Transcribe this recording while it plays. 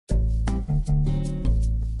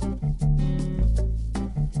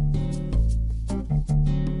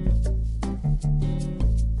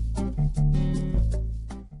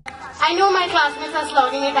I know my classmates are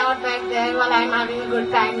slogging it out back there while I'm having a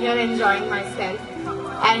good time here enjoying myself.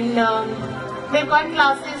 And they've got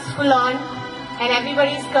classes full on and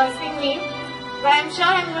everybody's cursing me. But I'm sure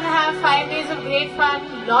I'm going to have 5 days of great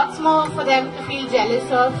fun, lots more for them to feel jealous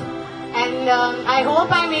of. And I hope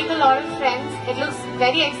I make a lot of friends. It looks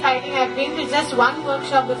very exciting. I've been to just one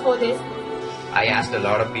workshop before this. I asked a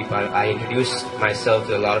lot of people. I introduced myself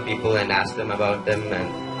to a lot of people and asked them about them, and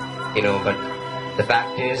but the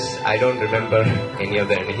fact is I don't remember any of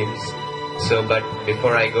their names. So, but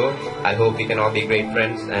before I go, I hope we can all be great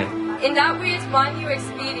friends. And in that way, it's one new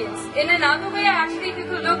experience. In another way, I actually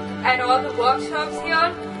took a look at all the workshops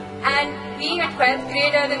here, and being a 12th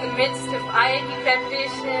grader in the midst of IIT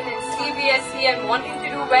preparation and CBSE and wanting to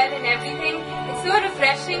do well in everything, it's so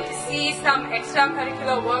refreshing to see some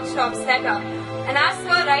extracurricular workshops set up. And as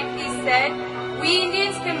Sir rightly said, we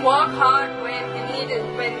Indians can work hard when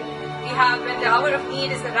the hour of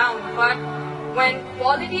need is around, but when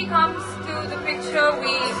quality comes to the picture,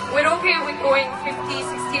 we're okay with going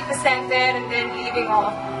 50-60% there and then leaving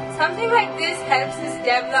off. Something like this helps us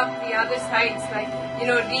develop the other sides, like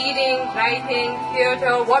reading, writing,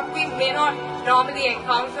 theatre, what we may not normally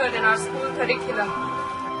encounter in our school curriculum.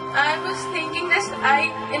 I was thinking this,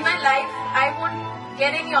 in my life, I won't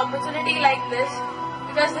get any opportunity like this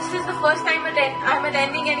because this is the first time I'm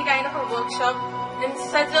attending any kind of a workshop in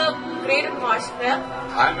such a great atmosphere.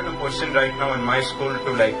 I'm in a position right now in my school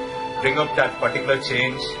to bring up that particular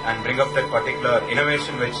change and bring up that particular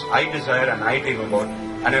innovation which I desire and I dream about.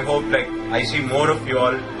 And I hope I see more of you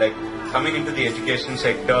all coming into the education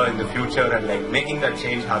sector in the future and making that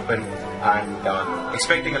change happen, and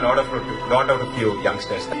expecting a lot out of you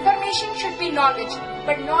youngsters. Information should be knowledge,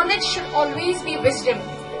 but knowledge should always be wisdom.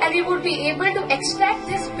 And we would be able to extract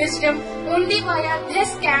this wisdom only via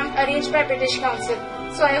this camp arranged by British Council.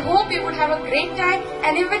 So I hope we would have a great time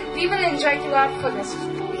and even we will enjoy to our fullest.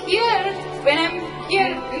 Here, when I'm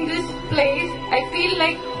here in this place, I feel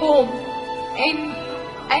like home. And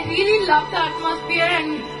I really love the atmosphere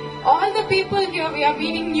and all the people here. We are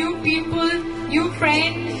meeting new people, new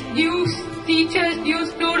friends, new teachers, new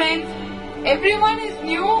students. Everyone is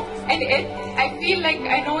new and I feel like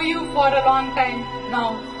I know you for a long time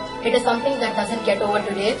now. It is something that doesn't get over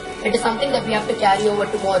today. It is something that we have to carry over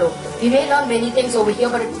tomorrow. We may learn many things over here,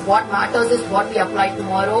 but what matters is what we apply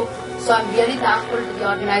tomorrow. So I'm really thankful to the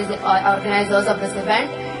organizers of this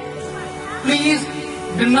event. Please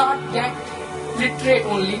do not get literate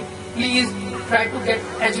only. Please try to get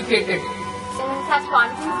educated. In such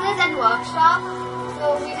conferences and workshops,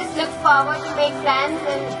 so we just look forward to make friends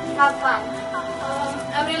and have fun.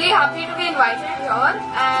 I'm really happy to be invited here,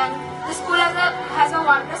 and the school has a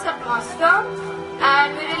wondrous atmosphere,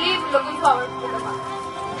 and we're really looking forward to the fun.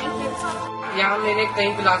 Thank you. यहाँ मैंने कई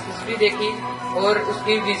classes भी देखी और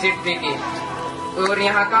उसकी visit भी की और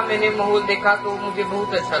यहाँ का मैंने माहौल देखा तो मुझे बहुत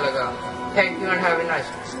अच्छा लगा. Thank you and have a nice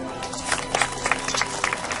day.